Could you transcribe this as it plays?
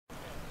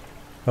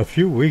A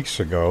few weeks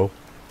ago,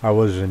 I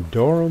was in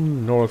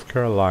Durham, North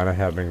Carolina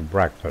having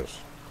breakfast.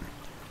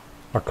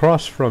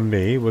 Across from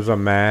me was a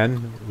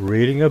man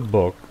reading a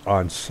book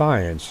on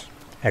science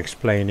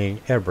explaining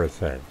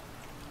everything.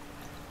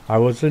 I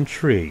was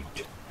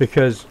intrigued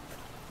because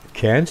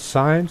can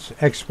science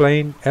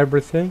explain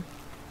everything?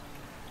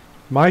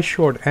 My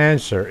short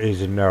answer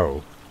is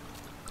no.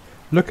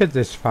 Look at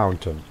this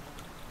fountain.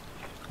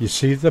 You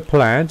see the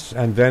plants,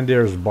 and then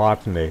there's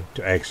botany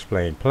to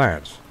explain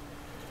plants.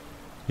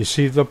 You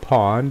see the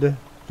pond,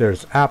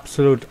 there's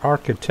absolute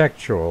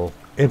architectural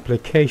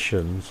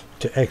implications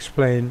to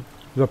explain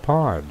the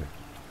pond.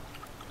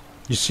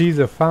 You see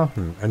the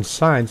fountain, and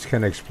science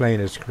can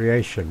explain its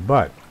creation,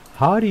 but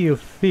how do you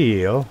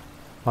feel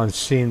on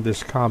seeing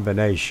this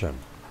combination?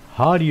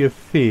 How do you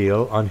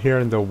feel on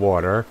hearing the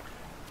water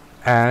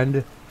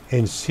and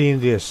in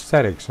seeing the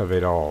aesthetics of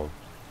it all?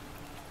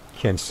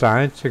 Can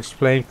science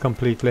explain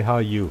completely how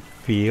you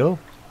feel?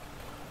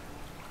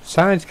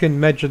 Science can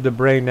measure the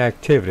brain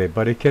activity,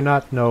 but it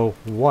cannot know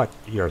what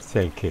you're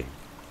thinking.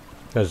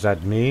 Does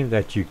that mean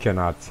that you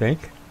cannot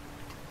think?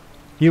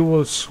 You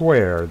will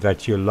swear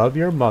that you love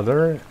your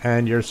mother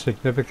and your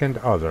significant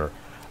other,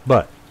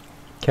 but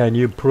can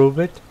you prove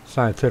it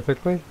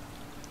scientifically?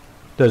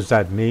 Does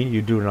that mean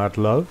you do not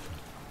love?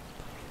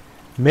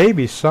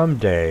 Maybe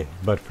someday,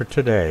 but for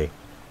today,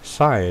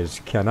 science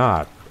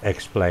cannot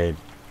explain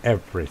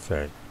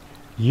everything.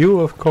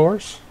 You, of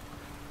course,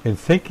 in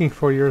thinking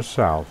for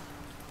yourself,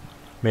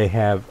 may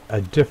have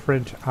a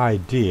different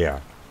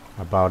idea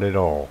about it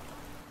all.